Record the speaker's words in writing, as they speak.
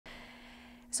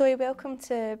Zoe, welcome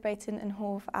to Brighton and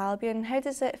Hove Albion. How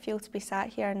does it feel to be sat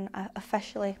here and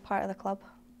officially part of the club?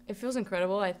 It feels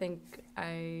incredible. I think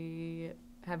I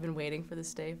have been waiting for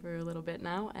this day for a little bit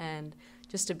now, and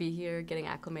just to be here, getting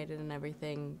acclimated and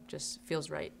everything just feels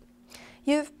right.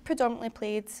 You've predominantly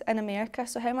played in America,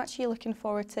 so how much are you looking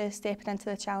forward to stepping into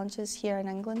the challenges here in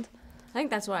England? I think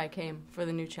that's why I came, for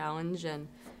the new challenge and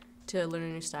to learn a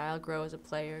new style, grow as a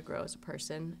player, grow as a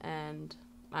person, and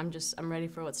I'm ready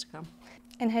for what's to come.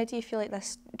 And how do you feel like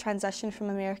this transition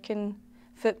from American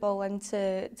football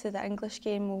into the English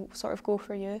game will sort of go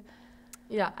for you?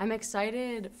 Yeah, I'm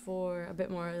excited for a bit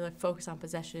more like focus on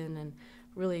possession and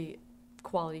really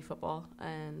quality football.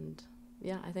 And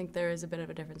yeah, I think there is a bit of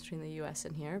a difference between the US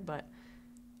and here, but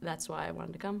that's why I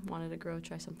wanted to come, wanted to grow,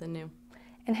 try something new.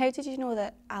 And how did you know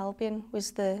that Albion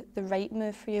was the right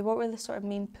move for you? What were the sort of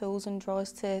main pulls and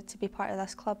draws to be part of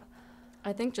this club?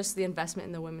 I think just the investment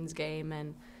in the women's game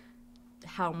and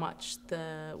how much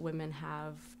the women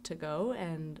have to go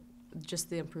and just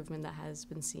the improvement that has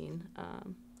been seen.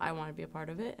 I want to be a part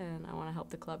of it and I want to help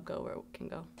the club go where it can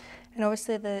go. And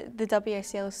obviously the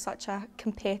WSL is such a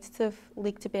competitive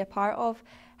league to be a part of.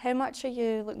 How much are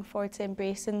you looking forward to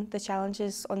embracing the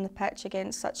challenges on the pitch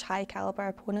against such high calibre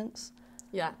opponents?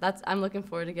 Yeah, I'm looking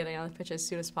forward to getting on the pitch as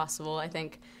soon as possible. I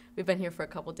think we've been here for a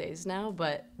couple days now,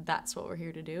 but that's what we're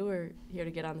here to do. We're here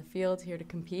to get on the field, here to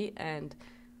compete, and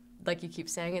like you keep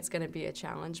saying, it's going to be a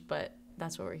challenge, but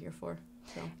that's what we're here for.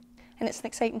 So. And it's an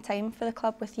exciting time for the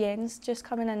club with Jens just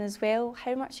coming in as well.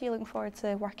 How much are you looking forward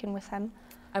to working with him?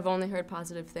 I've only heard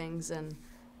positive things, and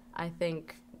I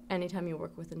think anytime you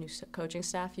work with a new coaching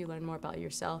staff, you learn more about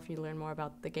yourself, you learn more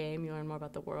about the game, you learn more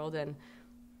about the world, and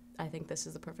I think this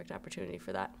is the perfect opportunity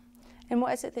for that. And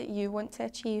what is it that you want to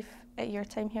achieve at your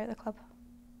time here at the club?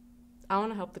 I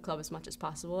want to help the club as much as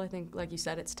possible. I think, like you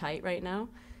said, it's tight right now,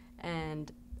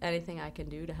 and anything I can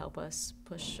do to help us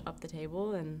push up the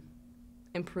table and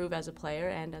improve as a player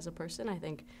and as a person. I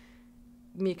think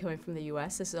me coming from the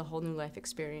US, this is a whole new life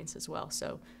experience as well.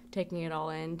 So taking it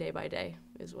all in day by day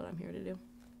is what I'm here to do.